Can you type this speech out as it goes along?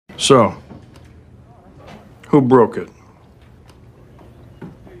So, who broke it?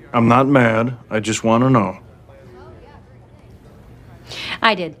 I'm not mad. I just want to know.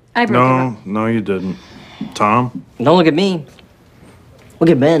 I did. I broke it. No, you didn't. Tom? Don't look at me. Look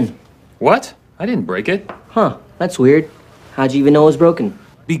at Ben. What? I didn't break it. Huh, that's weird. How'd you even know it was broken?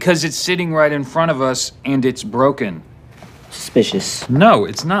 Because it's sitting right in front of us and it's broken. Suspicious. No,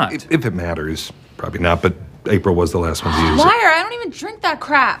 it's not. If it matters. Probably not, but April was the last one to use it. Liar, I don't even drink that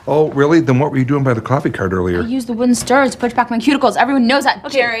crap. Oh, really? Then what were you doing by the coffee cart earlier? I used the wooden stirrers to push back my cuticles. Everyone knows that,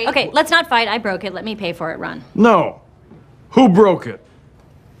 Jerry. Okay, let's not fight. I broke it. Let me pay for it, Ron. No. Who broke it?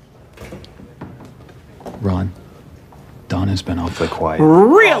 Ron, Donna's been awfully quiet.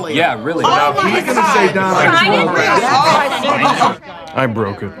 Really? Yeah, really. I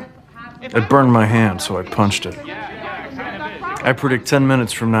broke it. It burned my hand, so I punched it. I predict 10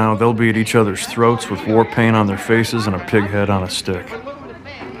 minutes from now, they'll be at each other's throats with war paint on their faces and a pig head on a stick.